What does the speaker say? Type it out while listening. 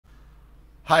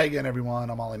Hi again, everyone.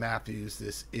 I'm Ollie Matthews.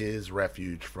 This is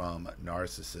Refuge from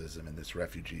Narcissism, and this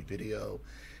refugee video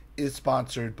is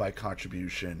sponsored by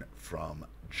contribution from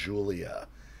Julia.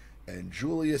 And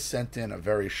Julia sent in a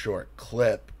very short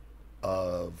clip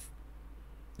of,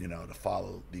 to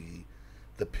follow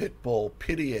the pit bull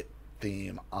Pitidiot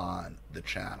theme on the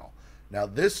channel. Now,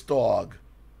 this dog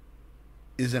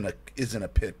isn't a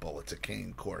pit bull. It's a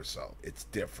cane corso. It's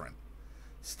different.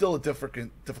 Still a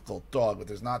difficult dog, but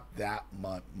there's not that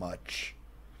much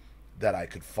that I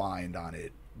could find on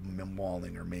it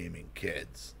mauling or maiming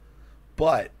kids.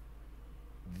 But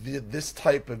this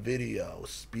type of video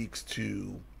speaks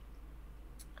to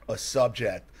a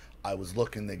subject I was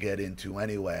looking to get into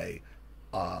anyway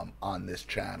on this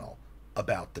channel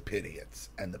about the Pitidiots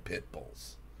and the pit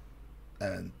bulls.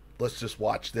 And let's just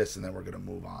watch this, and then we're going to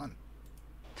move on.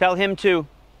 Tell him to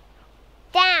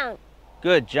down.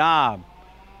 Good job.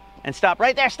 And stop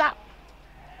right there, stop.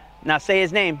 Now say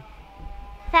his name.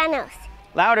 Thanos.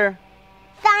 Louder.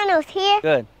 Thanos here.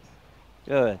 Good.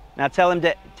 Good. Now tell him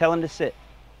to sit.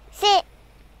 Sit.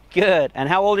 Good. And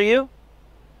how old are you?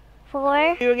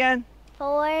 4. You again?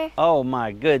 4. Oh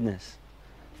my goodness.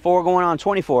 4 going on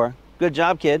 24. Good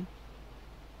job, kid.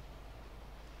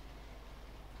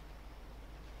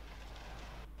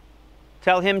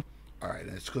 Tell him. All right,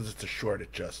 and it's because it's a short,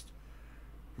 it just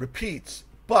repeats.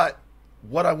 But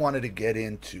what I wanted to get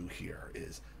into here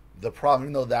is the problem,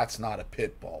 even though that's not a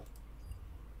pit bull,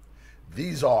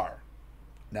 these are.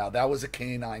 Now, that was a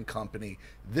canine company.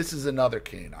 This is another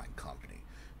canine company.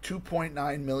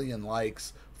 2.9 million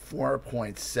likes,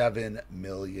 4.7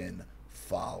 million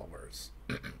followers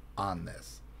on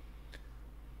this.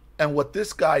 And what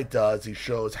this guy does, he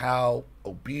shows how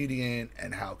obedient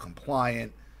and how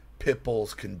compliant pit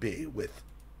bulls can be with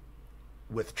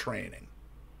training.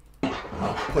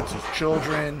 Puts his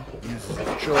children, uses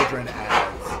his children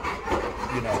as,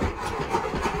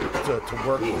 to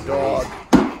work the dog.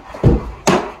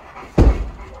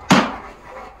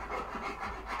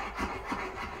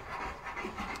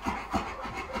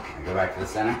 Go back to the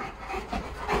center.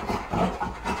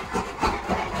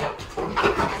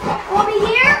 Over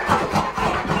here.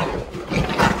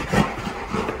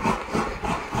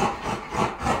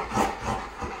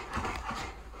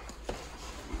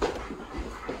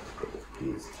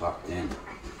 He's tucked in.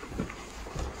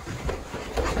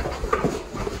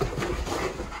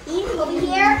 He's over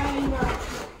here.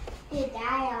 He'll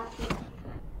die up here.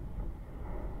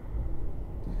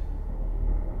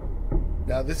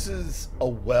 Now, this is a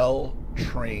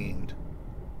well-trained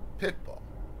pit bull.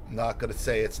 I'm not going to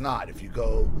say it's not. If you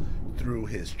go through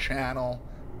his channel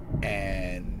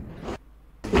and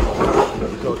you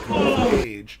go through the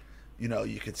page,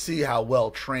 you can see how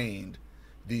well-trained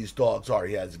these dogs are.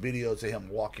 He has videos of him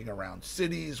walking around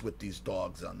cities with these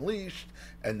dogs unleashed,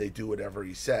 and they do whatever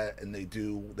he said, and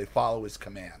they follow his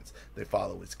commands. They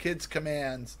follow his kids'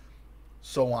 commands,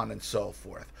 so on and so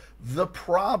forth. The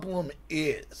problem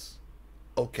is,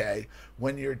 okay,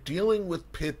 when you're dealing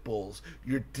with pit bulls,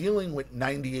 you're dealing with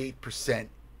 98%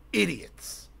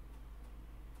 idiots.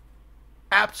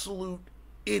 Absolute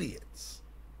idiots.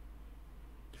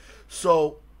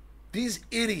 So these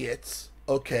idiots,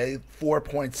 okay,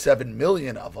 4.7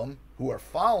 million of them who are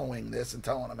following this and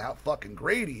telling him how fucking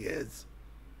great he is,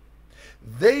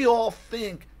 they all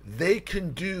think they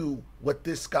can do what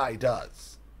this guy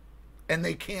does. And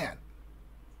they can't.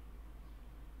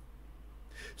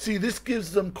 See, this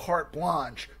gives them carte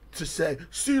blanche to say,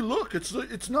 see, look, it's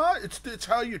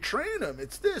how you train them.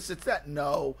 It's this, it's that.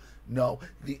 No.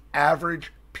 The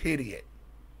average Pitidiot,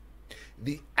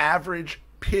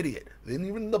 then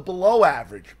even the below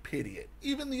average Pitidiot,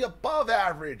 even the above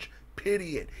average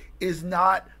Pitidiot is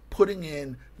not putting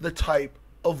in the type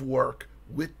of work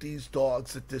with these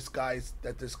dogs that this guy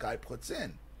puts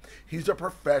in. He's a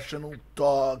professional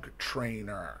dog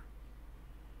trainer.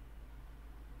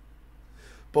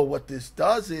 But what this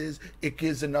does is it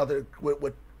gives another,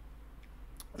 what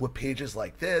pages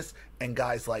like this and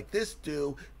guys like this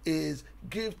do is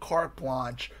give carte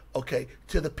blanche, okay,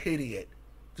 to the Pitidiot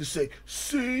to say,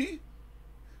 see,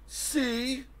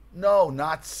 no,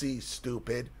 not see,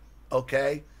 stupid,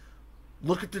 okay?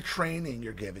 Look at the training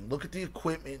you're giving. Look at the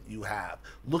equipment you have.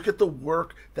 Look at the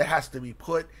work that has to be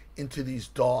put into these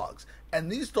dogs.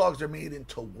 And these dogs are made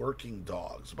into working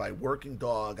dogs. By working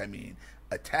dog, I mean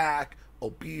attack,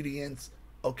 obedience,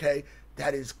 okay?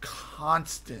 That is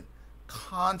constant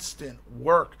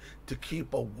work to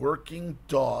keep a working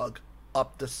dog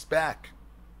up to spec.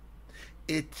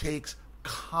 It takes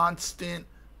constant,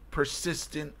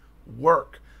 persistent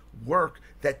work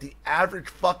that the average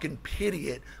fucking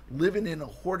Pitidiot living in a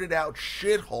hoarded out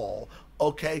shithole,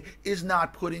 okay, is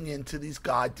not putting into these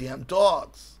goddamn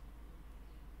dogs.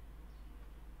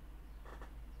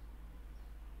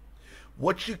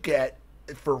 What you get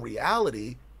for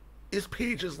reality is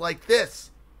pages like this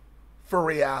for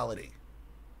reality,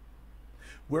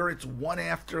 where it's one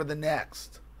after the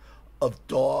next of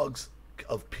dogs,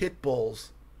 of pit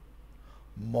bulls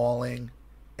mauling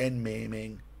and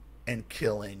maiming and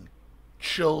killing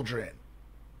children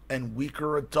and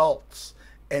weaker adults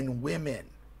and women.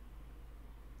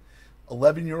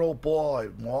 11-year-old boy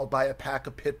mauled by a pack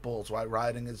of pit bulls while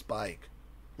riding his bike.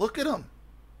 Look at him.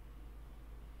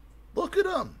 Look at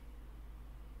him.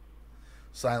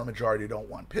 Silent majority don't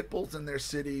want pit bulls in their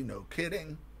city. No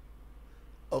kidding.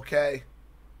 Okay.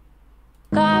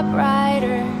 Got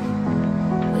brighter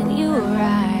when you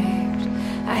arrived.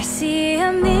 I see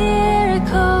a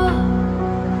miracle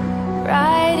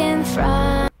right in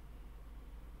front.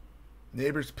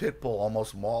 Neighbor's pit bull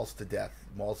almost mauls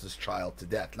his child to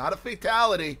death. Not a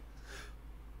fatality,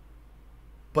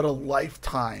 but a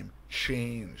lifetime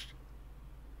changed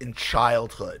in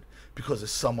childhood because of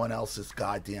someone else's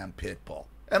goddamn pit bull.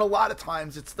 And a lot of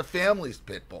times it's the family's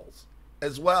pit bulls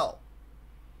as well.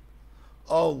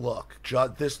 Oh, look,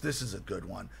 this is a good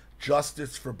one.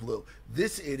 Justice for Blue.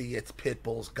 This idiot's pit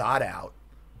bulls got out,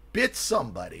 bit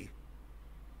somebody.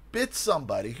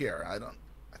 Here, I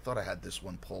thought I had this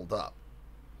one pulled up.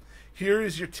 Here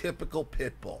is your typical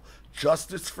pit bull.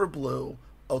 Justice for Blue,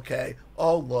 okay?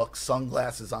 Oh, look,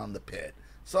 sunglasses on the pit.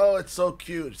 So it's so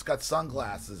cute. It's got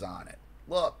sunglasses on it.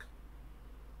 Look.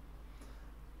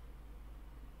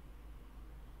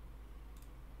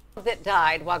 That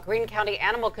died while Greene County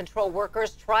animal control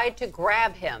workers tried to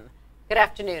grab him. Good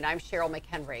afternoon. I'm Cheryl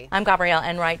McHenry. I'm Gabrielle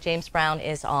Enright. James Brown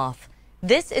is off.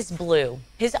 This is Blue.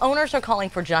 His owners are calling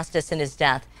for justice in his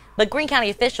death, but Greene County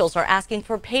officials are asking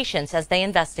for patience as they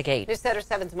investigate. News Center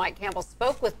 7's Mike Campbell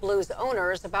spoke with Blue's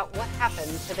owners about what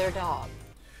happened to their dog.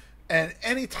 And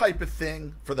any type of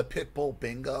thing for the pit bull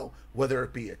bingo, whether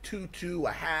it be a tutu,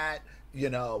 a hat,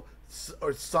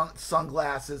 or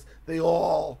sunglasses, they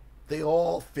all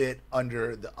fit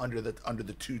under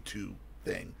the tutu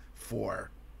thing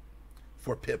for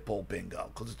pit bull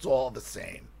bingo, because it's all the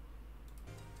same.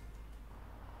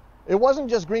 It wasn't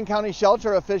just Greene County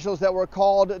shelter officials that were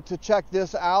called to check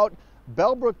this out.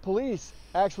 Bellbrook police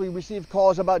actually received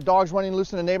calls about dogs running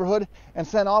loose in the neighborhood and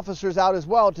sent officers out as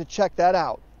well to check that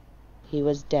out. He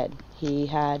was dead. He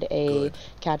had a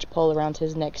catch pole around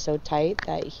his neck so tight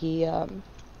that he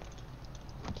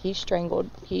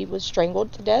was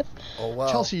strangled to death. Oh,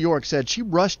 wow. Chelsea York said she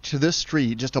rushed to this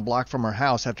street just a block from her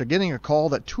house after getting a call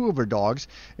that two of her dogs,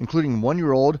 including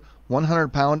 1-year-old,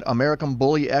 100-pound American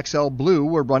Bully XL Blue,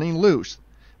 were running loose.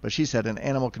 But she said an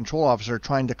animal control officer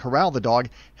trying to corral the dog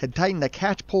had tightened the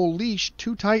catch pole leash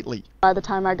too tightly. By the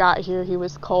time I got here, he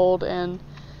was cold, and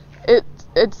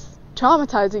it's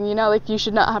traumatizing, like you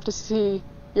should not have to see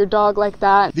your dog like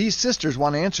that. These sisters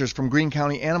want answers from Greene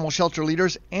County animal shelter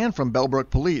leaders and from Bellbrook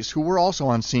police, who were also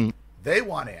on scene. They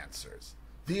want answers.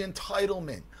 The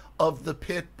entitlement of the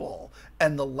pit bull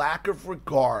and the lack of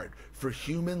regard for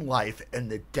human life and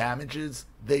the damages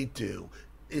they do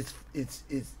is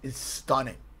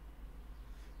stunning.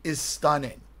 Is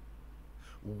stunning.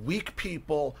 Weak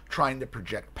people trying to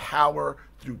project power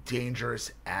through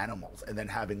dangerous animals and then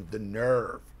having the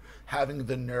nerve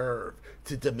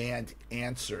to demand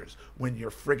answers when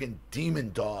your friggin'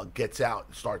 demon dog gets out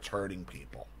and starts hurting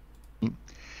people.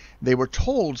 They were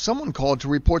told someone called to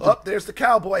report Oh, there's the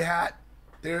cowboy hat.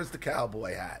 There's the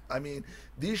cowboy hat. I mean,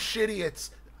 these shitiots,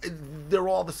 they're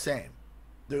all the same.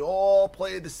 They all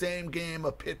play the same game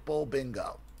of pit bull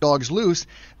bingo. Dogs loose.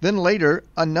 Then later,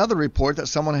 another report that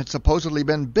someone had supposedly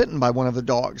been bitten by one of the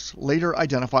dogs, later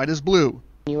identified as Blue.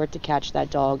 You were to catch that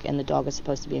dog, and the dog is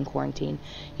supposed to be in quarantine.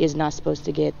 He is not supposed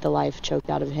to get the life choked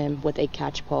out of him with a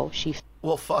catch pole.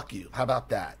 Well, fuck you. How about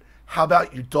that? How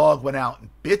about your dog went out and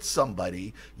bit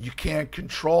somebody, you can't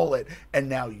control it, and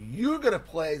now you're going to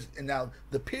play, and now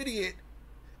the Pitidiot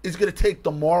is going to take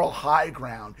the moral high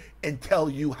ground and tell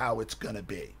you how it's going to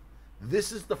be.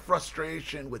 This is the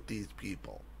frustration with these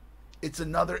people. It's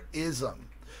another ism.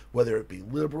 Whether it be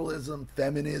liberalism,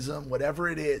 feminism, whatever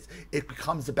it is, it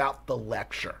becomes about the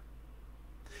lecture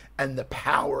and the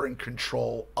power and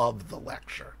control of the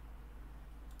lecture.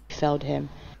 Felled him.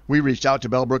 We reached out to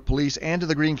Bellbrook Police and to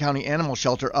the Greene County Animal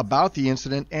Shelter about the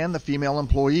incident and the female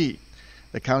employee.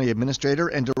 The county administrator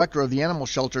and director of the animal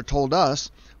shelter told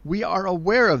us We are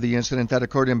aware of the incident that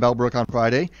occurred in Bellbrook on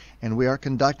Friday, and we are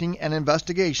conducting an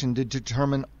investigation to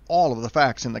determine all of the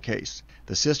facts in the case.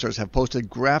 The sisters have posted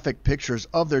graphic pictures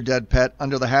of their dead pet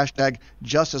under the hashtag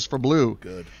 #JusticeForBlue.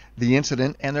 Good. The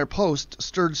incident and their post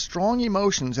stirred strong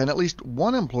emotions, and at least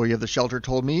one employee of the shelter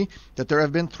told me that there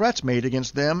have been threats made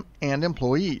against them and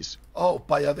employees. Oh,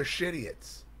 by other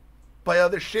shitiots. By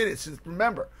other shitiots.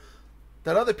 Remember,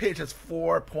 that other page has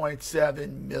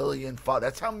 4.7 million followers.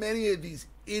 That's how many of these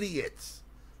idiots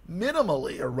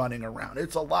minimally are running around.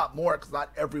 It's a lot more because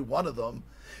not every one of them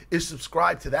is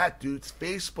subscribed to that dude's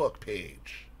Facebook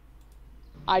page.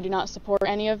 I do not support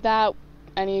any of that,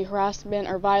 any harassment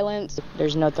or violence.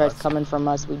 There's no threats coming from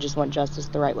us. We just want justice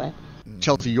the right way.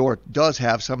 Chelsea York does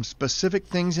have some specific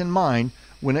things in mind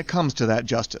when it comes to that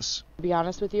justice. To be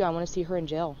honest with you, I want to see her in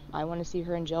jail. I want to see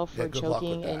her in jail for Good luck with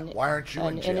choking that. and Why aren't you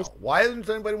in jail? Why doesn't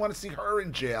anybody want to see her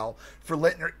in jail for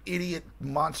letting her idiot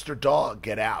monster dog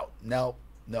get out? No,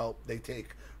 they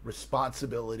take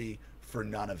responsibility for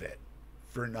none of it.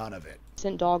 For none of it.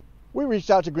 Dog. We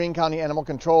reached out to Greene County Animal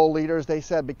Control leaders. They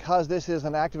said because this is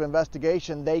an active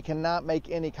investigation, they cannot make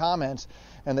any comments,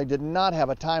 and they did not have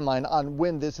a timeline on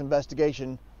when this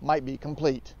investigation might be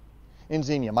complete. In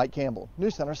Xenia, Mike Campbell,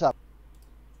 News Center 7.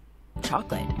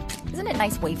 Chocolate. Isn't it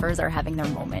nice wafers are having their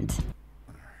moment?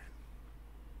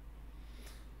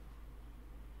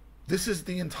 This is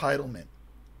the entitlement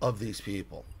of these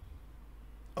people,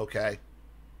 okay?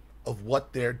 Of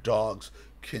what their dogs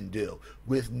can do,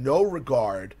 with no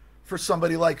regard for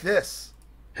somebody like this.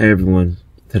 Hey everyone,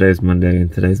 today's Monday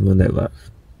and today's Monday Live.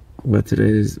 Well,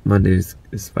 today's Monday is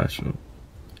special.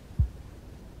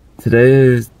 Today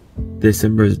is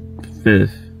December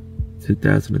 5th,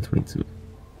 2022.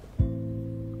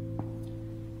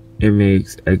 It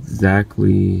makes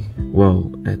exactly,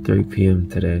 at 3 p.m.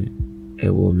 today, it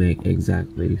will make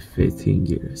exactly 15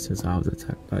 years since I was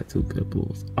attacked by 2 pit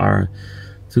bulls. Our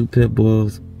 2 pit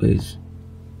bulls, which...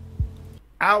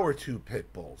 Our 2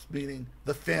 pit bulls, meaning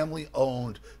the family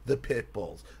owned the pit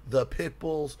bulls. The pit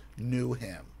bulls knew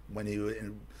him when he was...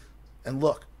 And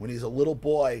look, when he's a little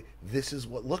boy, this is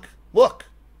what... Look!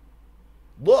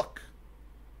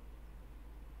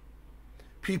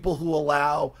 People who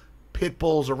allow pit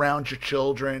bulls around your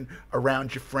children,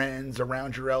 around your friends,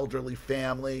 around your elderly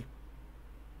family.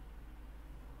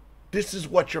 This is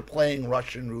what you're playing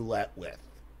Russian roulette with.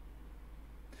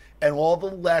 And all the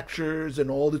lectures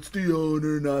and all it's the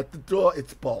owner, not the dog,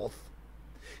 it's both,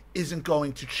 isn't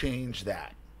going to change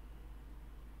that.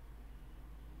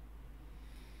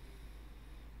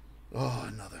 Oh,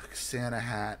 another Santa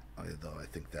hat, although I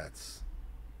think that's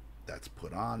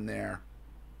put on there.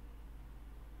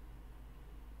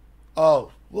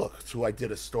 Oh, look, it's who I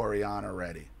did a story on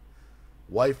already.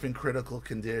 Wife in critical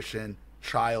condition,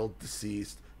 child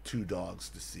deceased, 2 dogs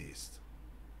deceased.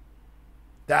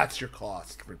 That's your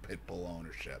cost for pit bull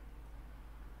ownership.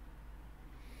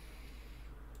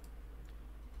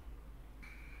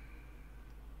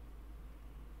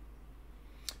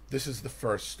 This is the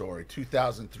first story.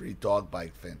 2003 dog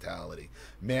bite fatality.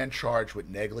 Man charged with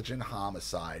negligent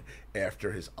homicide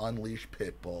after his unleashed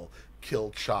pit bull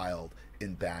killed child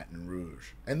in Baton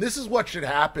Rouge. And this is what should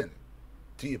happen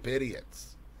to you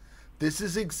Pitidiots. This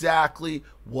is exactly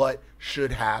what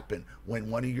should happen when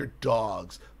one of your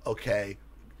dogs,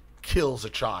 kills a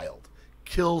child,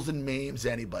 kills and maims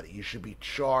anybody. You should be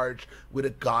charged with a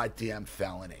goddamn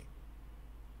felony.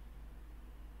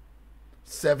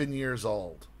 7 years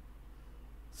old.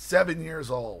 7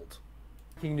 years old.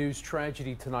 Breaking news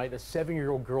tragedy tonight. A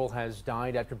 7-year-old girl has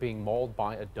died after being mauled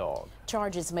by a dog.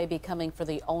 Charges may be coming for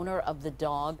the owner of the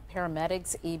dog.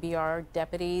 Paramedics, EBR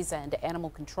deputies, and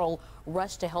animal control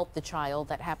rushed to help the child.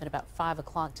 That happened about 5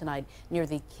 o'clock tonight near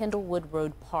the Kindlewood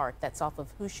Road Park. That's off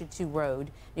of Hushitu Road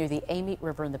near the Amite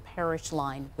River in the parish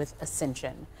line with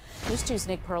Ascension. News 2's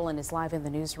Nick Perlin is live in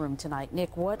the newsroom tonight.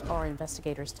 Nick, what are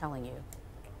investigators telling you?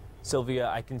 Sylvia,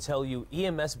 I can tell you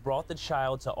EMS brought the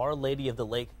child to Our Lady of the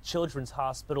Lake Children's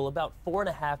Hospital about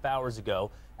 4.5 hours ago.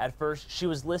 At first, she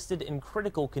was listed in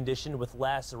critical condition with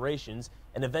lacerations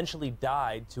and eventually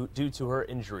died due to her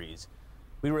injuries.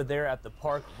 We were there at the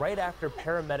park right after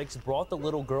paramedics brought the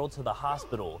little girl to the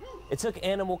hospital. It took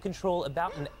animal control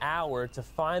about an hour to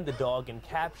find the dog and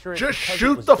capture it. Just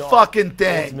shoot the fucking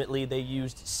thing. Ultimately, they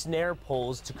used snare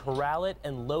poles to corral it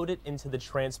and load it into the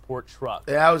transport truck.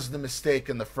 That was the mistake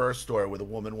in the first story where the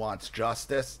woman wants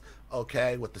justice,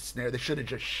 with the snare. They should have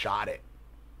just shot it.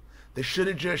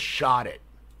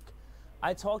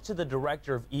 I talked to the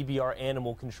director of EBR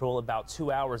Animal Control about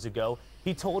 2 hours ago.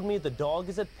 He told me the dog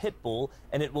is a pit bull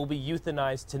and it will be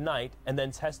euthanized tonight and then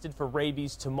tested for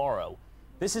rabies tomorrow.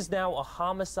 This is now a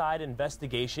homicide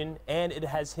investigation, and it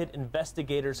has hit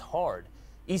investigators hard.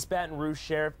 East Baton Rouge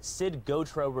Sheriff Sid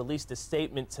Gautreaux released a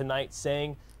statement tonight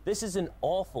saying, "This is an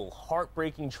awful,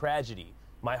 heartbreaking tragedy.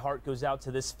 My heart goes out to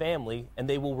this family, and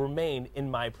they will remain in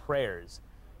my prayers."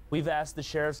 We've asked the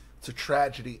sheriff's... It's a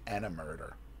tragedy and a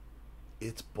murder.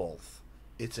 It's both.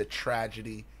 It's a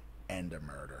tragedy and a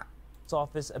murder.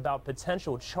 ...office about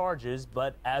potential charges,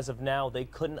 but as of now, they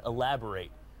couldn't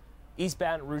elaborate. East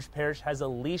Baton Rouge Parish has a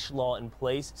leash law in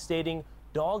place stating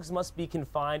dogs must be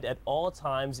confined at all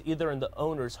times, either in the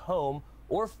owner's home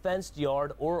or fenced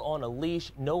yard or on a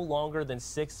leash no longer than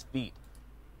 6 feet.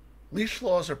 Leash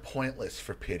laws are pointless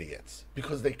for Pitidiots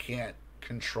because they can't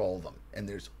control them, and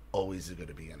there's always going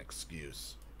to be an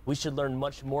excuse. We should learn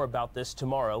much more about this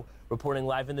tomorrow. Reporting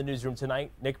live in the newsroom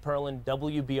tonight, Nick Perlin,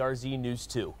 WBRZ News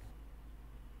 2.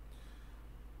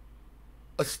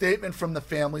 A statement from the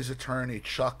family's attorney,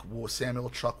 Samuel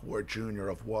Chuck Ward Jr.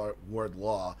 of Ward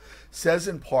Law, says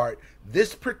in part,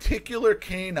 this particular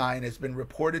canine has been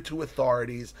reported to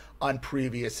authorities on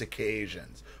previous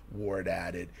occasions. Ward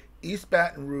added, East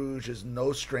Baton Rouge is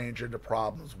no stranger to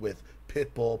problems with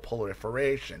pit bull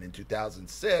proliferation. In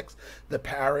 2006, the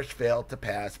parish failed to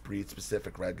pass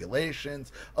breed-specific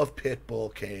regulations of pit bull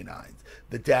canines.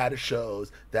 The data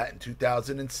shows that in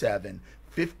 2007,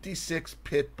 56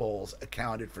 pit bulls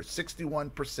accounted for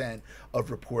 61%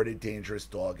 of reported dangerous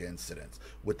dog incidents,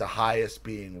 with the highest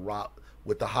being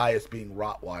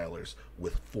Rottweilers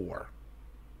with 4.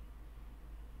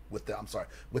 With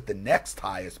the next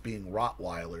highest being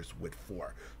Rottweilers with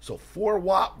 4. So 4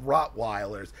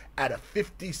 Rottweilers out of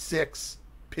 56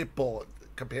 pit bull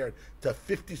compared to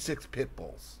 56 pit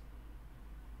bulls.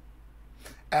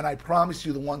 And I promise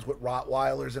you, the ones with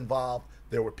Rottweilers involved,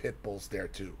 there were pit bulls there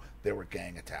too. There were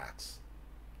gang attacks.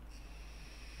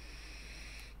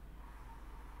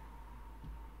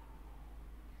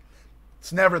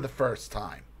 It's never the first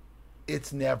time.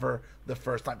 It's never the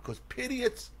first time, because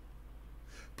Pitidiots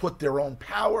put their own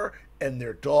power and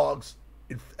their dogs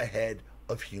ahead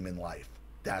of human life.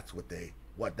 That's what they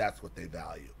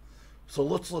value. So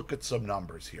let's look at some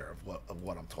numbers here of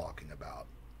what I'm talking about.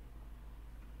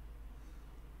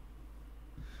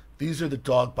 These are the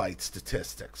dog bite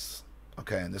statistics.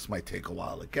 Okay, and this might take a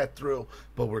while to get through,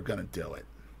 but we're going to do it.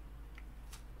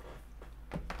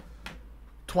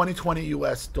 2020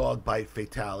 U.S. dog bite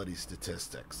fatality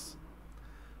statistics.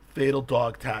 Fatal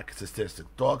dog attack statistics.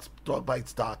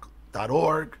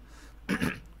 Dogbites.org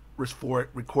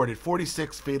recorded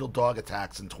 46 fatal dog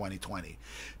attacks in 2020.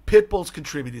 Pit bulls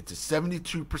contributed to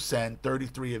 72%,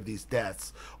 33 of these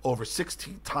deaths, over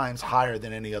 16 times higher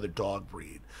than any other dog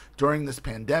breed. During this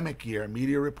pandemic year,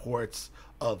 media reports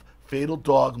of fatal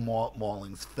dog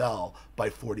maulings fell by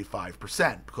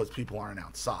 45% because people aren't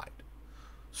outside.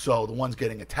 So the ones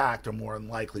getting attacked are more than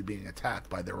likely being attacked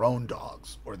by their own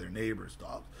dogs or their neighbors'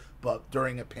 dogs. But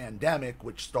during a pandemic,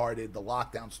 the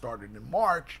lockdown started in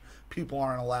March, people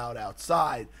aren't allowed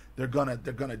outside, they're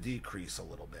gonna decrease a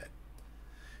little bit.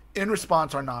 In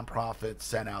response, our nonprofit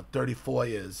sent out 30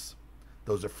 FOIAs,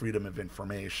 those are Freedom of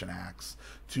Information Acts,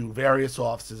 to various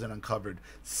offices and uncovered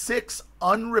 6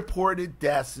 unreported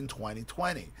deaths in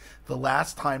 2020. The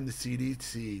last time the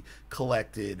CDC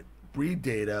collected breed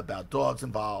data about dogs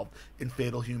involved in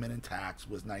fatal human attacks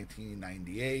was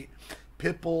 1998.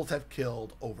 Pit bulls have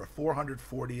killed over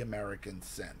 440 Americans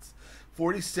since.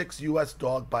 46 U.S.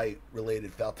 dog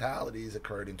bite-related fatalities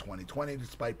occurred in 2020,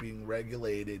 despite being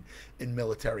regulated in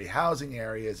military housing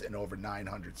areas in over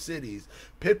 900 cities.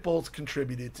 Pit bulls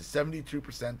contributed to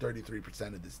 72%,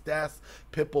 33% of this deaths.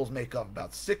 Pit bulls make up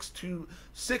about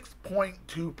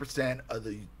 6.2% of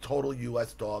the total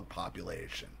U.S. dog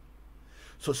population.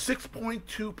 So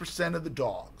 6.2% of the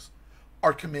dogs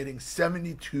are committing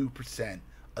 72%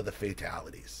 of the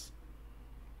fatalities.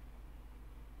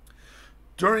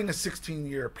 During a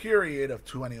 16-year period of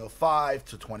 2005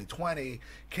 to 2020,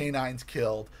 canines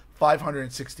killed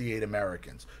 568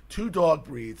 Americans. 2 dog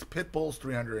breeds, pit bulls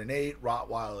 308,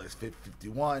 Rottweilers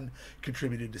 51,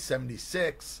 contributed to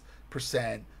 76%,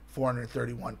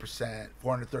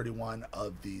 431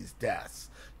 of these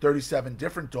deaths. 37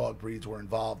 different dog breeds were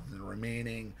involved in the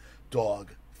remaining fatal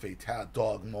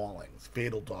dog maulings.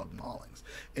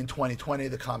 In 2020,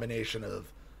 the combination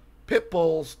of pit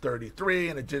bulls, 33,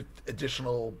 and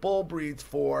additional bull breeds,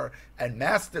 4, and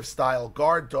Mastiff-style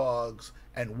guard dogs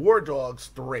and war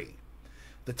dogs, 3.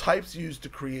 The types used to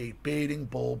create baiting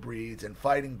bull breeds and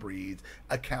fighting breeds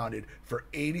accounted for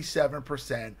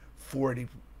 87%, 40%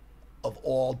 of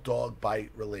all dog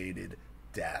bite-related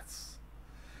deaths.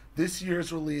 This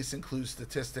year's release includes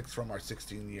statistics from our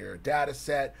 16-year data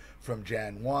set from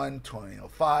Jan 1,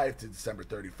 2005 to December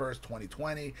 31st,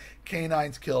 2020.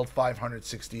 Canines killed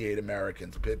 568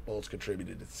 Americans. Pit bulls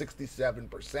contributed to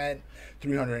 67%.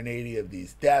 380 of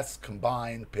these deaths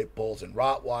combined, pit bulls and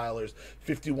Rottweilers.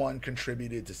 51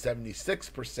 contributed to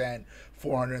 76%.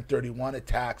 431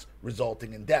 attacks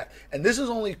resulting in death. And this is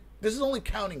only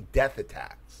counting death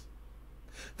attacks.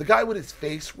 The guy with his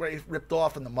face ripped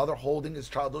off and the mother holding his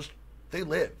child, they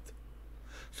lived.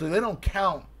 So they don't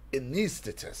count in these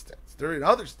statistics. They're in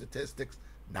other statistics,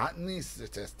 not in these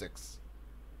statistics.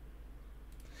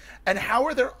 And how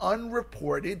are there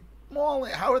unreported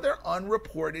mauling? How are there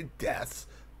unreported deaths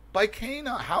by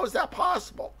canine? How is that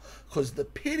possible? Because the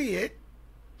Pitidiot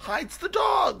hides the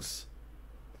dogs.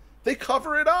 They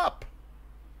cover it up.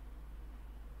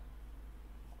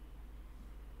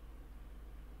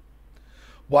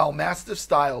 While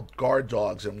Mastiff-style guard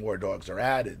dogs and war dogs are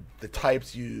added, the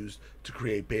types used to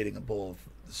create baiting and bull,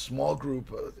 the small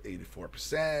group of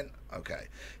 84%. Okay.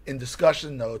 In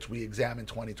discussion notes, we examined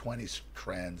 2020's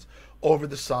trends. Over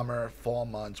the summer, fall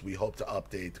months, we hope to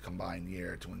update the combined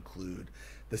year to include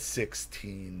the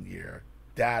 16-year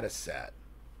data set.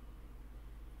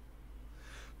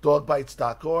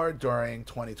 Dogbites.org, during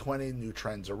 2020, new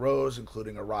trends arose,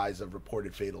 including a rise of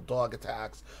reported fatal dog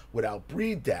attacks without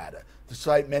breed data,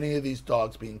 despite many of these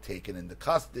dogs being taken into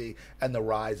custody, and the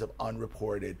rise of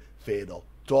unreported fatal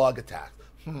dog attacks.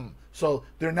 So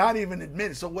they're not even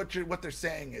admitted. So what they're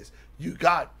saying is you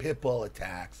got pit bull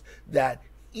attacks that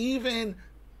even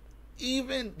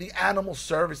the animal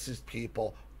services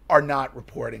people are not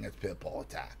reporting as pit bull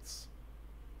attacks.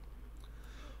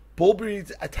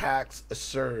 Bullbreed attacks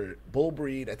surged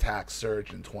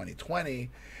in 2020,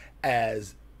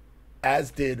 as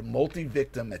did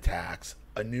multi-victim attacks,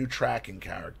 a new tracking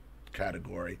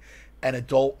category, and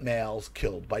adult males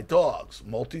killed by dogs.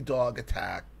 Multi-dog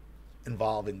attack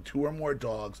involving 2 or more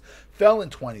dogs fell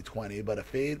in 2020, but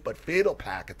fatal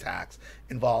pack attacks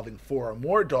involving 4 or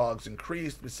more dogs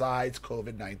increased besides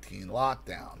COVID-19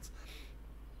 lockdowns.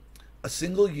 A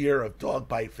single year of dog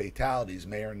bite fatalities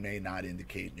may or may not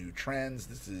indicate new trends.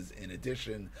 This is in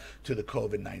addition to the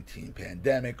COVID-19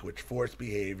 pandemic, which forced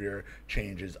behavior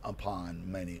changes upon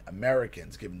many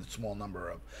Americans. Given the small number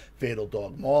of fatal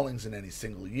dog maulings in any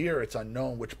single year, it's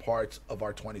unknown which parts of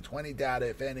our 2020 data,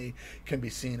 if any, can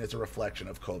be seen as a reflection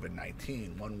of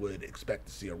COVID-19. One would expect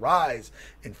to see a rise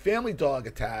in family dog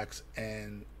attacks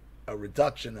and a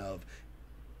reduction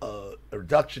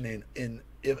in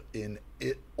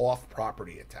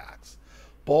off-property attacks.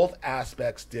 Both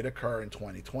aspects did occur in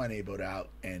 2020, but without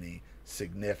any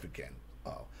significant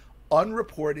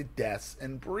unreported deaths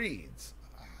and breeds.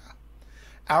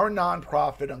 Our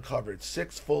nonprofit uncovered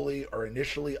 6 fully or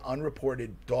initially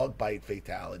unreported dog bite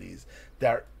fatalities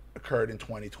that occurred in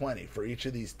 2020. For each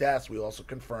of these deaths, we also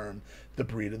confirmed the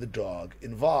breed of the dog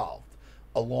involved.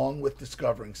 Along with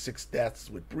discovering 6 deaths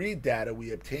with breed data,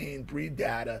 we obtained breed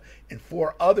data in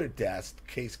 4 other deaths,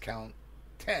 case count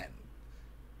 10.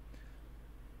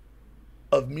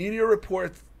 Of media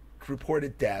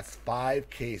reported deaths, 5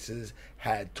 cases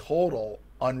had total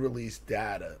unreleased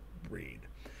data breed.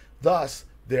 Thus,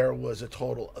 there was a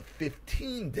total of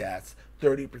 15 deaths,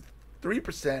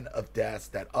 33% of deaths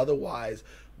that otherwise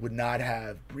would not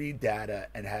have breed data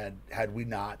and had we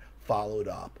not followed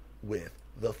up with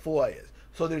the FOIAs.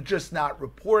 So they're just not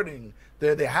reporting.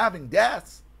 They're having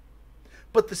deaths,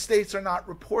 but the states are not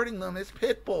reporting them as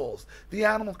pit bulls. The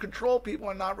animal control people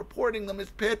are not reporting them as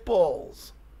pit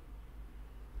bulls.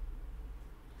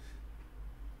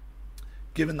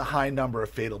 Given the high number of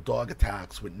fatal dog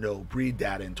attacks with no breed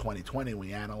data in 2020,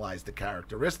 we analyzed the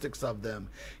characteristics of them,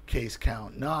 case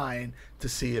count 9, to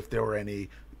see if there were any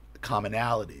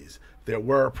commonalities. There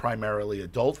were primarily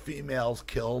adult females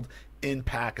killed in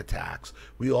pack attacks.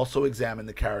 We also examined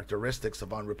the characteristics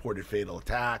of unreported fatal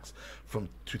attacks from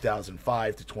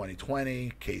 2005 to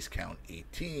 2020, case count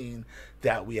 18,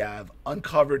 that we have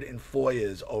uncovered in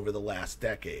FOIAs over the last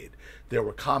decade. There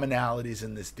were commonalities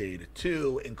in this data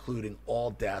too, including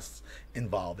all deaths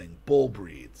involving bull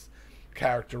breeds.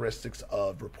 Characteristics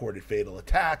of reported fatal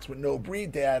attacks with no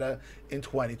breed data in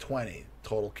 2020,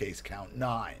 total case count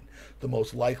 9. The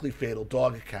most likely fatal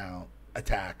dog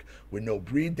attack with no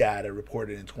breed data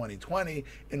reported in 2020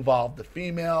 involved the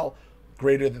female,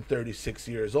 greater than 36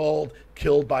 years old,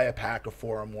 killed by a pack of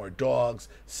 4 or more dogs,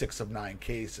 6 of 9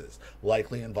 cases,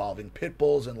 likely involving pit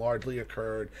bulls, and largely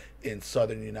occurred in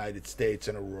southern United States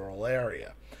in a rural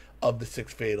area. Of the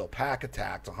 6 fatal pack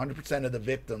attacks, 100% of the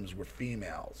victims were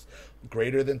females,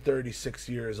 greater than 36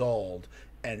 years old,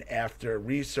 And after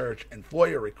research and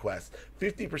FOIA requests,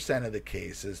 50% of the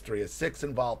cases, 3 of 6,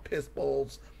 involved pit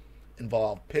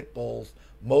bulls.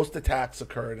 Most attacks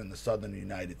occurred in the southern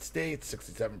United States,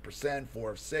 67%,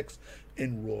 4 of 6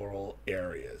 in rural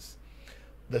areas.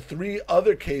 The 3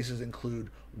 other cases include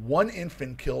 1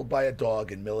 infant killed by a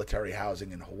dog in military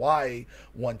housing in Hawaii,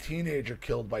 1 teenager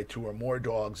killed by 2 or more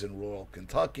dogs in rural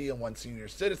Kentucky, and 1 senior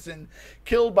citizen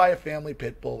killed by a family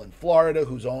pit bull in Florida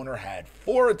whose owner had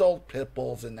 4 adult pit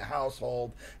bulls in the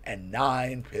household and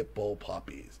 9 pit bull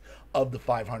puppies. Of the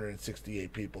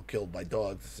 568 people killed by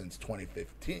dogs since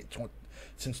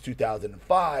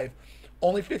 2005,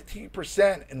 only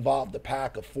 15% involved a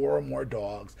pack of 4 or more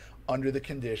dogs. Under the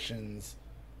conditions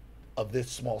of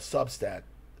this small subset,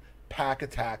 pack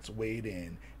attacks weighed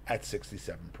in at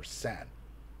 67%.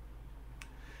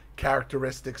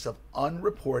 Characteristics of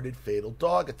unreported fatal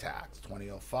dog attacks,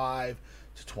 2005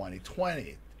 to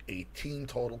 2020, 18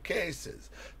 total cases.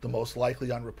 The most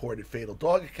likely unreported fatal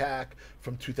dog attack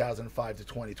from 2005 to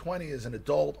 2020 is an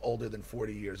adult older than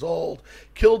 40 years old,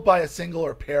 killed by a single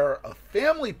or pair of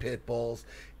family pit bulls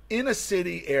in a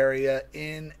city area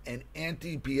in an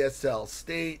anti-BSL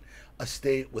state, a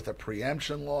state with a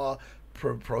preemption law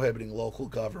prohibiting local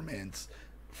governments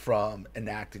from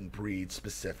enacting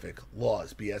breed-specific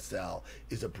laws. BSL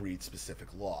is a breed-specific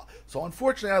law. So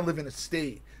unfortunately, I live in a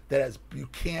state that has you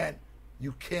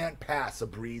can't pass a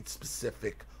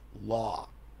breed-specific law.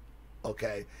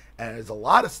 Okay? And there's a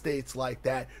lot of states like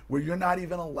that where you're not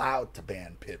even allowed to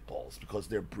ban pit bulls because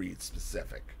they're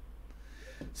breed-specific.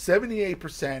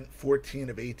 78%,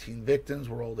 14 of 18 victims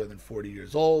were older than 40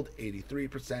 years old.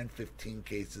 83%, 15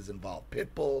 cases involved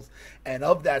pit bulls. And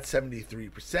of that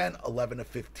 73%, 11 of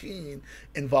 15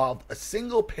 involved a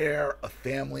single pair of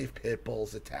family pit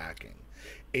bulls attacking.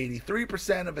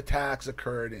 83% of attacks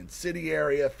occurred in city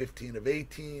area, 15 of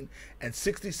 18, and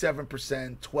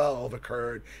 67%, 12,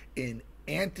 occurred in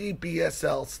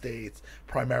anti-BSL states,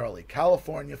 primarily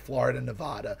California, Florida,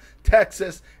 Nevada,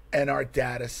 Texas, and in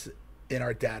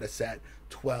our data set,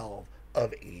 12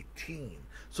 of 18.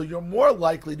 So you're more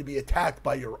likely to be attacked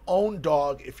by your own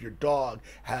dog if your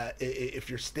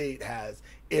state has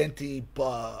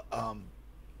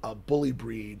bully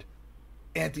breed,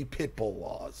 anti-pit bull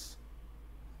laws,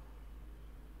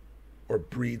 or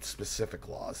breed-specific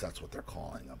laws. That's what they're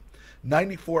calling them.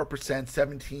 94%,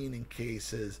 17 in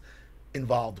cases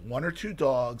involved 1 or 2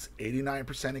 dogs.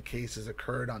 89% of cases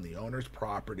occurred on the owner's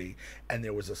property, and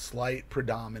there was a slight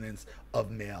predominance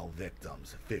of male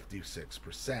victims,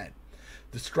 56%.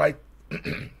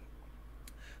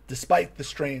 Despite the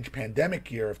strange pandemic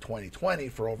year of 2020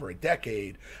 for over a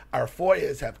decade, our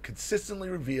FOIAs have consistently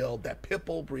revealed that pit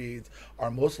bull breeds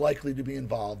are most likely to be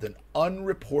involved in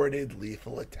unreported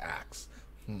lethal attacks.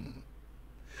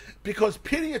 Because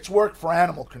Pitidiots work for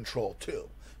animal control too.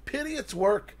 Pitidiots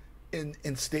work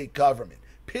in state government.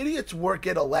 Pitidiots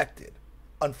get elected,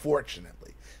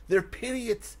 unfortunately. There are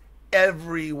Pitidiots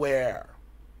everywhere.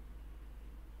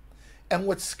 And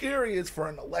what's scary is for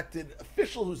an elected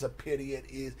official who's a Pitidiot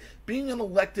is being an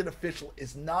elected official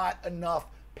is not enough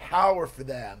power for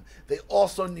them. They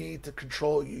also need to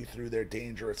control you through their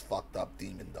dangerous, fucked up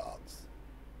demon dogs.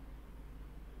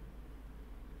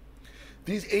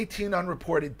 These 18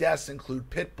 unreported deaths include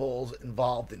pit bulls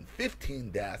involved in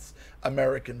 15 deaths,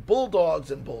 American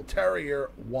bulldogs and bull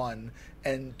terrier 1,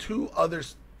 and 2 other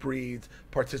breeds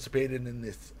participated in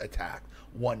this attack.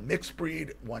 1 mixed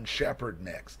breed, 1 shepherd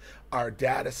mix. Our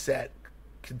data set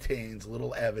contains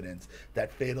little evidence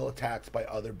that fatal attacks by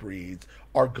other breeds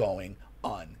are going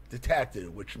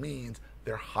undetected, which means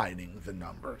they're hiding the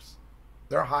numbers.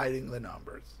 They're hiding the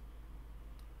numbers.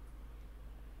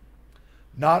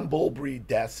 Non-bull breed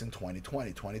deaths in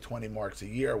 2020. 2020 marks a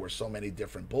year where so many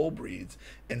different bull breeds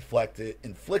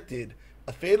inflicted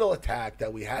a fatal attack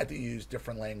that we had to use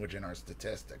different language in our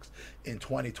statistics. In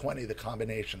 2020, the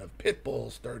combination of pit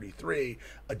bulls, 33,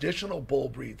 additional bull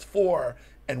breeds, 4,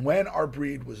 and when our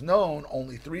breed was known,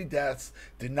 only 3 deaths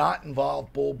did not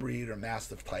involve bull breed or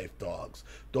mastiff type dogs.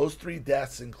 Those 3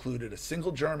 deaths included a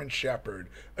single German shepherd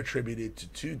attributed to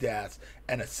 2 deaths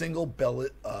and a single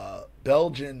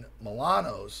Belgian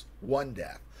Milanos, 1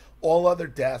 death. All other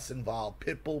deaths involved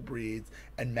pit bull breeds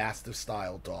and mastiff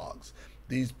style dogs.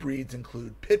 These breeds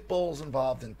include pit bulls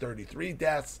involved in 33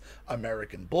 deaths,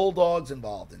 American bulldogs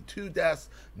involved in 2 deaths,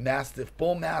 mastiff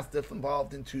bull mastiff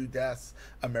involved in 2 deaths,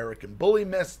 American bully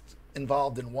mist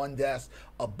involved in 1 death,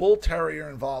 a bull terrier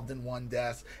involved in 1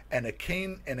 death, and a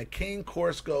cane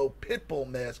Corso pit bull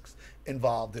mix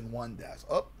involved in 1 death.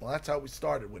 Oh, well, that's how we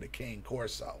started with a cane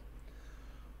Corso.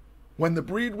 When the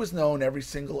breed was known, every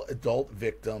single adult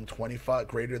victim,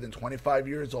 greater than 25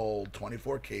 years old,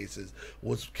 24 cases,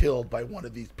 was killed by one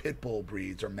of these pit bull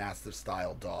breeds or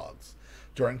mastiff-style dogs.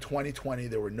 During 2020,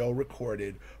 there were no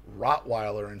recorded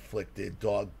Rottweiler-inflicted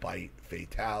dog bite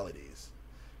fatalities.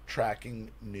 Tracking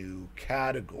new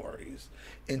categories.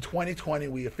 In 2020,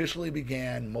 we officially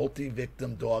began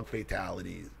multi-victim dog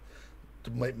fatalities,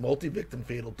 multi-victim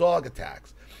fatal dog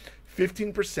attacks.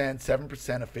 15%,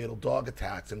 7% of fatal dog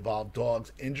attacks involve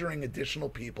dogs injuring additional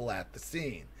people at the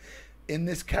scene. In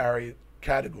this category,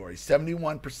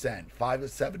 71%, 5 of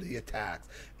 70 attacks,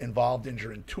 involved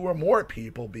injuring 2 or more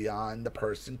people beyond the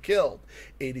person killed.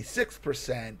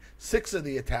 86%, 6 of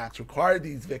the attacks required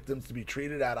these victims to be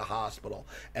treated at a hospital,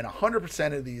 and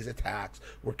 100% of these attacks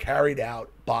were carried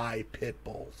out by pit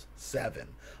bulls, 7,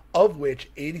 of which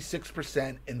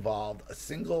 86% involved a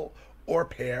single or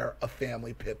pair of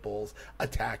family pit bulls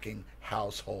attacking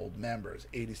household members.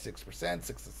 86%,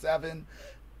 6 of 7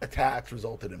 attacks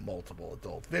resulted in multiple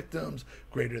adult victims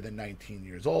greater than 19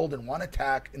 years old, and 1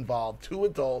 attack involved 2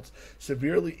 adults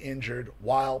severely injured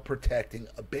while protecting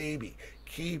a baby.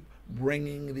 Keep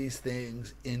bringing these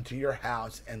things into your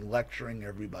house and lecturing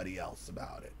everybody else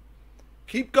about it.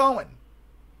 Keep going.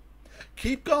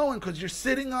 Keep going, because you're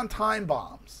sitting on time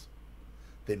bombs.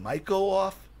 They might go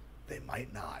off, they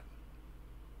might not.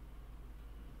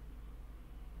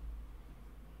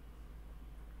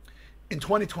 In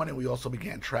 2020, we also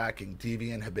began tracking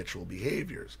deviant habitual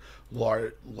behaviors,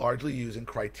 largely using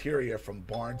criteria from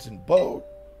Barnes and Boat.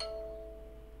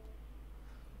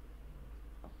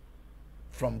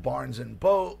 From Barnes and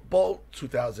Boat,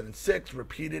 2006,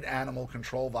 repeated animal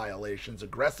control violations,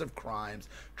 aggressive crimes,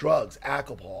 drugs,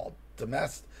 alcohol,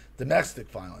 domestic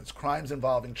violence, crimes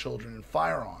involving children and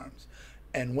firearms,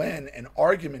 and when an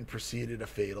argument preceded a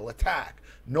fatal attack.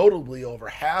 Notably, over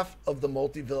half of the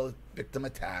multi-victim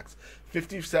attacks,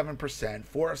 57%,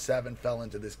 4 of 7, fell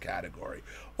into this category.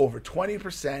 Over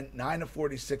 20%, 9 of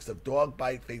 46 of dog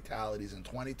bite fatalities in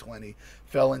 2020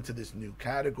 fell into this new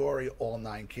category. All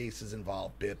 9 cases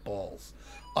involved pit bulls.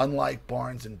 Unlike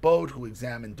Barnes and Boat, who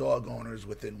examined dog owners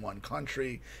within one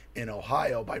country, in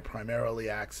Ohio, by primarily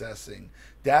accessing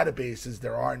databases,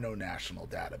 there are no national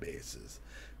databases.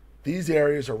 These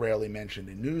areas are rarely mentioned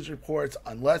in news reports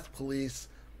unless police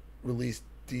release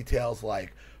details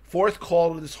like 4th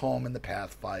call to this home in the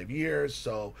past 5 years,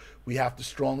 so we have to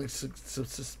strongly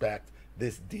suspect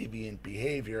this deviant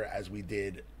behavior, as we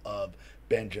did of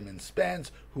Benjamin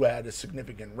Spence, who had a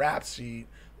significant rap sheet.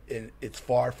 It's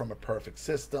far from a perfect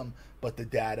system, but the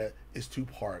data is too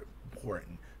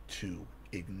important to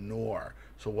ignore.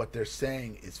 So what they're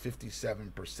saying is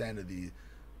 57% of these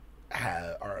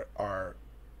are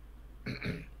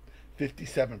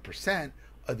 57%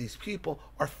 of these people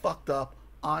are fucked up,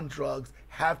 on drugs,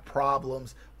 have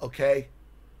problems, okay?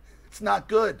 It's not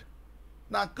good.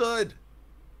 Not good.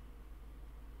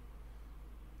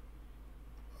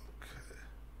 Okay.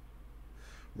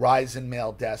 Rise in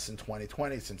male deaths in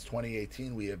 2020. Since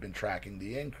 2018, we have been tracking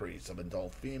the increase of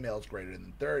adult females greater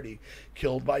than 30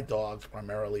 killed by dogs,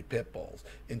 primarily pit bulls.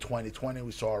 In 2020,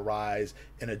 we saw a rise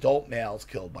in adult males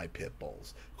killed by pit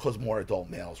bulls because more adult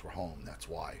males were home. That's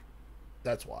why.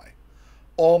 That's why.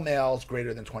 All males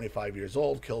greater than 25 years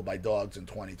old killed by dogs in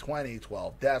 2020,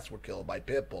 12 deaths were killed by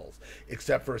pit bulls,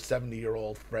 except for a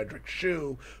 70-year-old Frederick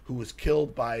Shue, who was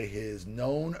killed by his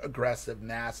known aggressive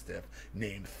mastiff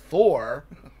named Thor.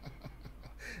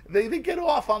 They get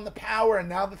off on the power, and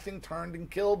now the thing turned and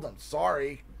killed them.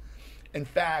 Sorry. In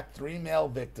fact, 3 male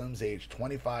victims aged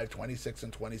 25, 26,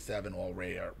 and 27, all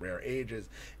rare ages,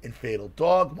 in fatal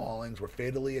dog maulings were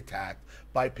fatally attacked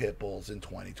by pit bulls in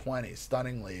 2020.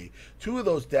 Stunningly, 2 of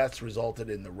those deaths resulted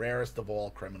in the rarest of all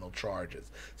criminal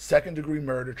charges, second-degree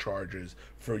murder charges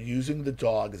for using the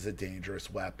dog as a dangerous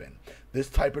weapon. This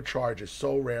type of charge is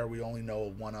so rare we only know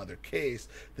of one other case,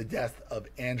 the death of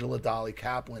Angela Dolly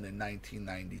Kaplan in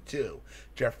 1992.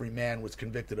 Jeffrey Mann was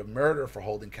convicted of murder for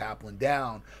holding Kaplan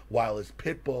down while his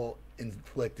pit bull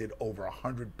inflicted over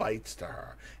 100 bites to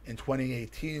her. In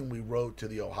 2018, we wrote to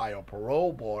the Ohio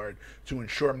Parole Board to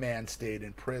ensure Mann stayed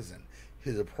in prison.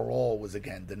 His parole was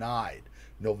again denied.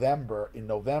 In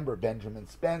November, Benjamin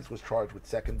Spence was charged with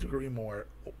second-degree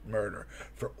murder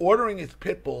for ordering his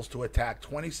pit bulls to attack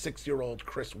 26-year-old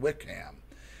Chris Wickham.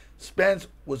 Spence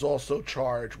was also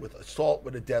charged with assault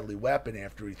with a deadly weapon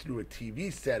after he threw a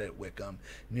TV set at Wickham,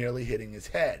 nearly hitting his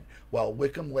head. While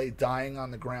Wickham lay dying on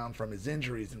the ground from his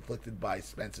injuries inflicted by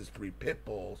Spence's 3 pit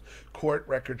bulls, court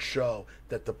records show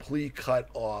that the plea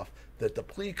cutoff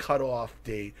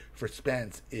date for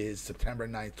Spence is September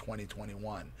 9th,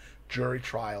 2021. Jury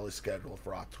trial is scheduled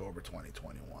for October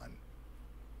 2021.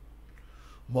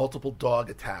 Multiple dog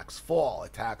attacks fall.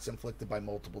 Attacks inflicted by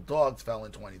multiple dogs fell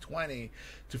in 2020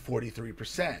 to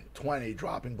 43%, 20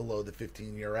 dropping below the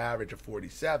 15-year average of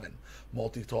 47.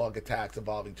 Multi-dog attacks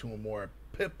involving 2 or more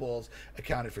pit bulls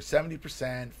accounted for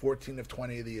 70%, 14 of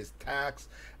 20 of these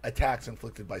attacks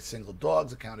inflicted by single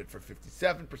dogs accounted for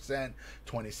 57%,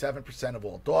 27% of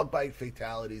all dog bite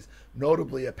fatalities,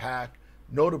 notably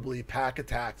pack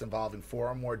attacks involving 4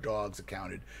 or more dogs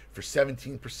accounted for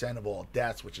 17% of all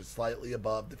deaths, which is slightly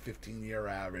above the 15-year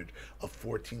average of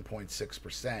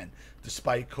 14.6%,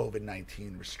 despite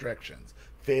COVID-19 restrictions.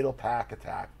 Fatal pack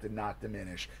attack did not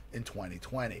diminish in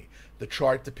 2020. The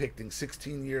chart depicting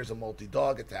 16 years of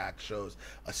multi-dog attacks shows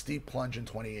a steep plunge in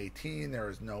 2018.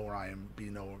 There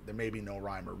may be no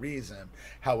rhyme or reason.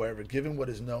 However, given what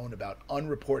is known about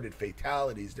unreported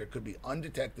fatalities, there could be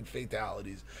undetected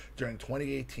fatalities during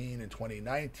 2018 and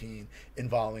 2019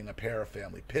 involving a pair of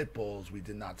family pit bulls. We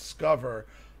did not discover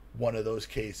one of those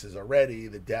cases already,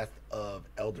 the death of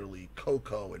elderly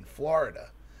Coco in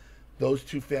Florida. Those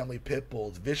 2 family pit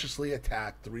bulls viciously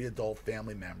attacked 3 adult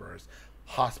family members,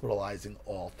 hospitalizing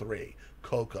all 3.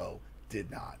 Coco did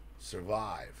not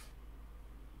survive.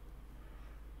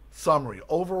 Summary.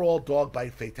 Overall, dog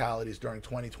bite fatalities during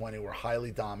 2020 were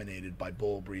highly dominated by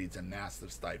bull breeds and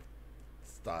mastiff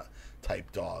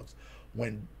type dogs.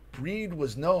 When breed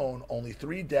was known, only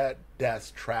 3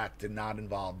 deaths tracked did not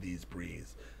involve these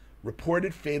breeds.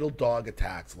 Reported fatal dog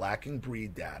attacks lacking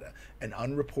breed data and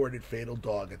unreported fatal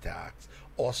dog attacks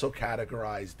also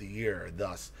categorized the year.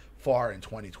 Thus far in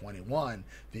 2021,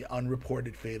 the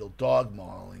unreported fatal dog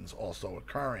maulings also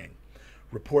occurring.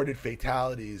 Reported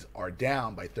fatalities are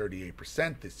down by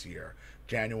 38% this year,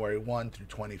 January 1 through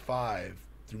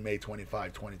May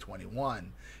 25,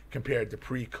 2021, compared to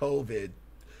pre-COVID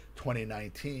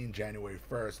 2019, January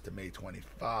 1st to May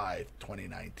 25,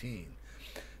 2019.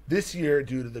 This year,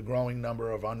 due to the growing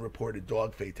number of unreported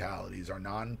dog fatalities our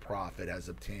nonprofit has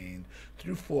obtained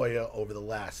through FOIA over the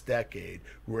last decade,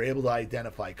 we were able to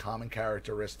identify common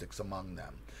characteristics among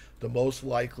them. The most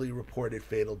likely reported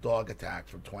fatal dog attack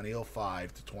from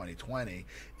 2005 to 2020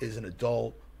 is an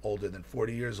adult older than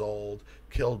 40 years old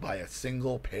killed by a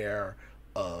single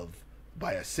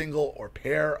or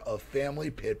pair of family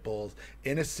pit bulls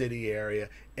in a city area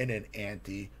in an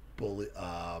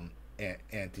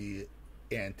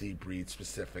anti-breed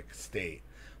specific state,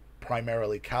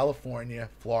 primarily California,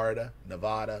 Florida,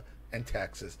 Nevada, and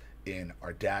Texas in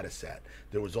our data set.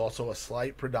 There was also a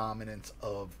slight predominance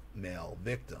of male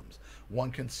victims.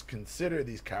 One can consider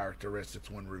these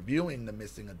characteristics when reviewing the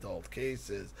missing adult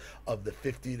cases of the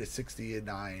 50 to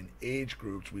 69 age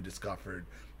groups we discovered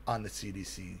on the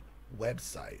CDC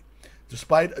website.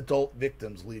 Despite adult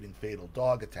victims leading fatal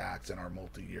dog attacks in our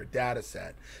multi-year data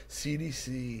set,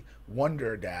 CDC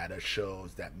Wonder data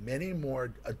shows that many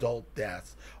more adult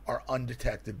deaths are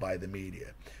undetected by the media.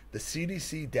 The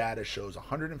CDC data shows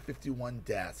 151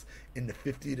 deaths in the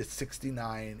 50 to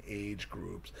 69 age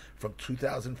groups from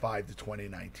 2005 to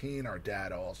 2019. Our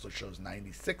data also shows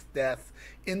 96 deaths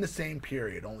in the same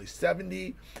period. Only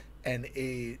 70 and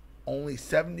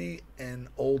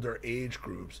older age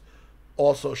groups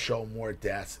also show more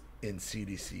deaths in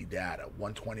CDC data,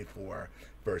 124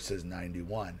 versus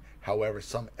 91. However,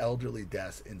 some elderly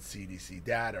deaths in CDC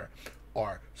data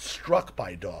are struck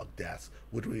by dog deaths,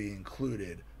 which we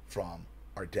included from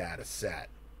our data set.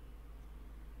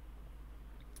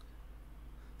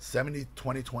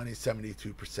 2020,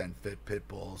 72% pit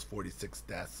bulls, 46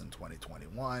 deaths in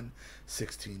 2021,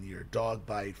 16-year dog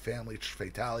bite, family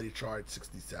fatality chart,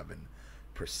 67%.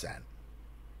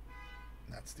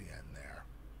 That's the end there.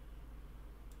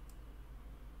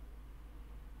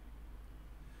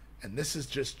 And this is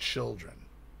just children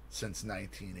since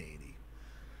 1980.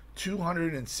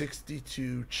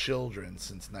 262 children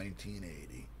since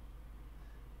 1980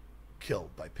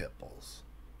 killed by pit bulls.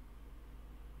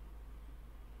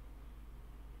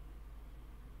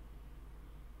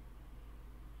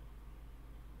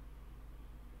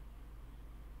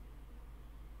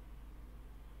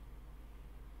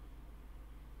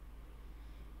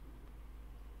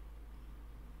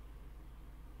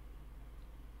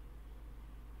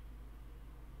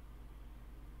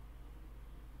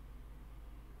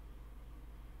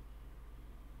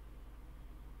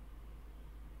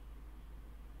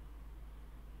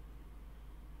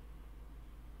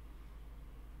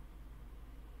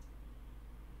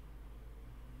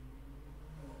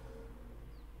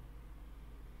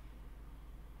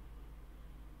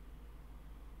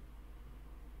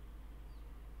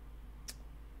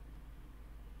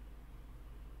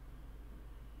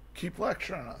 Keep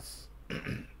lecturing us.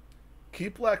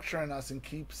 Keep lecturing us and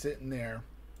keep sitting there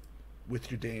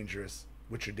with your dangerous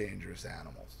which are dangerous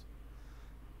animals.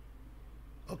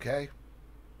 Okay?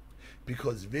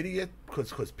 Because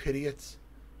Pitidiots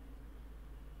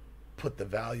put the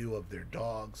value of their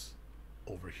dogs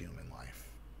over human life.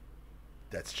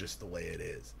 That's just the way it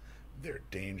is. They're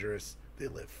dangerous. They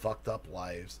live fucked up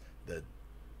lives. The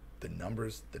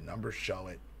numbers show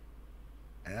it.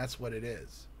 And that's what it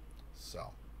is.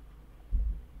 So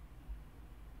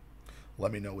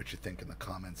let me know what you think in the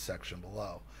comments section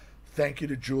below. Thank you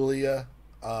to Julia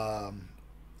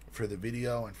for the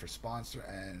video and for sponsor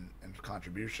and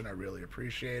contribution. I really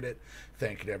appreciate it.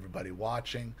 Thank you to everybody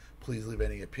watching. Please leave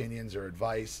any opinions or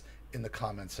advice in the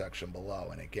comment section below.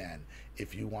 And again,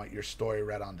 if you want your story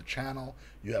read on the channel,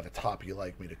 you have a topic you'd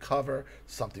like me to cover,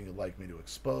 something you'd like me to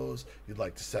expose, you'd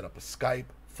like to set up a Skype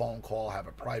phone call, have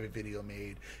a private video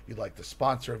made, you'd like to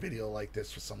sponsor a video like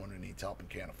this for someone who needs help and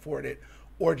can't afford it,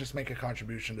 or just make a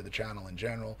contribution to the channel in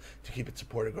general to keep it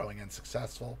supported, growing, and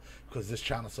successful, because this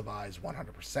channel survives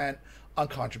 100% on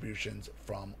contributions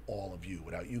from all of you.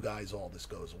 Without you guys, all this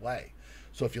goes away.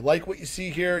 So if you like what you see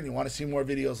here and you want to see more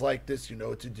videos like this, you know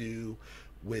what to do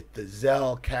with the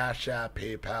Zelle, Cash App,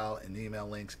 PayPal, and email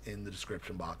links in the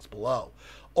description box below.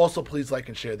 Also, please like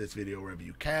and share this video wherever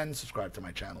you can. Subscribe to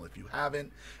my channel if you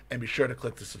haven't, and be sure to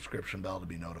click the subscription bell to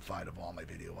be notified of all my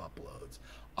video uploads.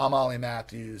 I'm Ollie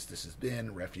Matthews. This has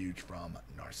been Refuge from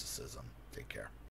Narcissism. Take care.